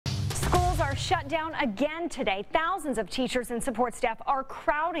Fire shut down again today. Thousands of teachers and support staff are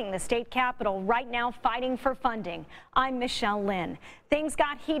crowding the state capitol right now fighting for funding. I'm Michelle Lynn. Things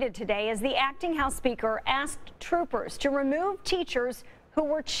got heated today as the acting House Speaker asked troopers to remove teachers who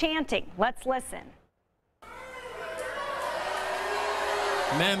were chanting. Let's listen.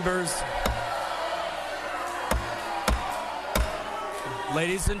 Members,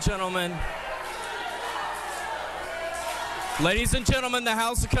 ladies and gentlemen, the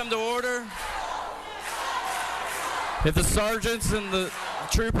House will come to order. If the sergeants and the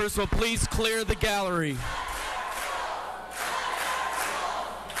troopers will please clear the gallery.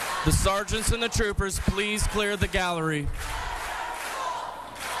 The sergeants and the troopers, please clear the gallery.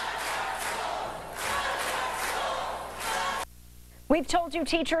 We've told you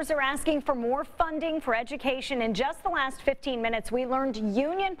teachers are asking for more funding for education. In just the last 15 minutes, we learned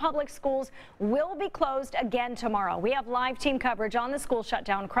Union Public Schools will be closed again tomorrow. We have live team coverage on the school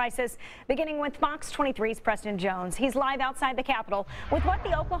shutdown crisis, beginning with Fox 23's Preston Jones. He's live outside the Capitol with what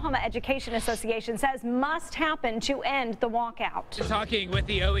the Oklahoma Education Association says must happen to end the walkout. Talking with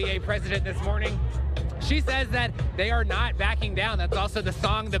the OEA president this morning, she says that they are not backing down. That's also the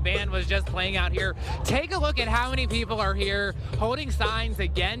song the band was just playing out here. Take a look at how many people are here holding signs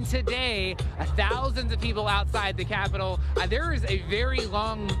again today. Thousands of people outside the Capitol. There is a very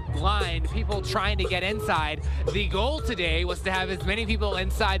long line, people trying to get inside. The goal today was to have as many people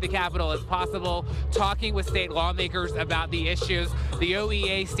inside the Capitol as possible, talking with state lawmakers about the issues. The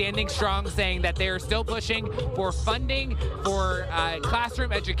OEA standing strong, saying that they are still pushing for funding for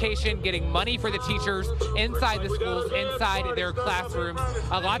classroom education, getting money for the teachers inside the schools, inside their classrooms.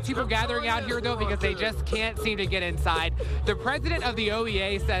 A lot of people gathering out here, though, because they just can't seem to get inside. The president of the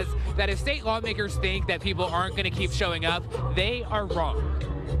OEA says that if state lawmakers think that people aren't going to keep showing up, they are wrong.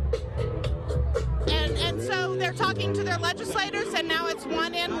 And so they're talking to their legislators, and now it's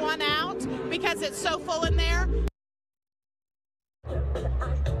one in, one out because it's so full in there.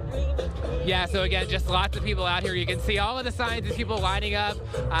 Yeah, so again, just lots of people out here. You can see all of the signs of people lining up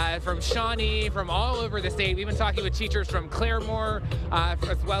from Shawnee, from all over the state. We've been talking with teachers from Claremore,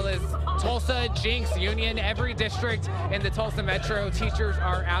 as well as Tulsa, Jinx, Union, every district in the Tulsa Metro. Teachers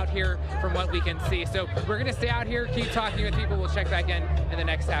are out here from what we can see. So we're going to stay out here, keep talking with people. We'll check back in the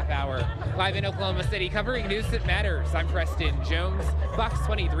next half hour. Live in Oklahoma City, covering news that matters. I'm Preston Jones, Fox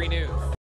 23 News.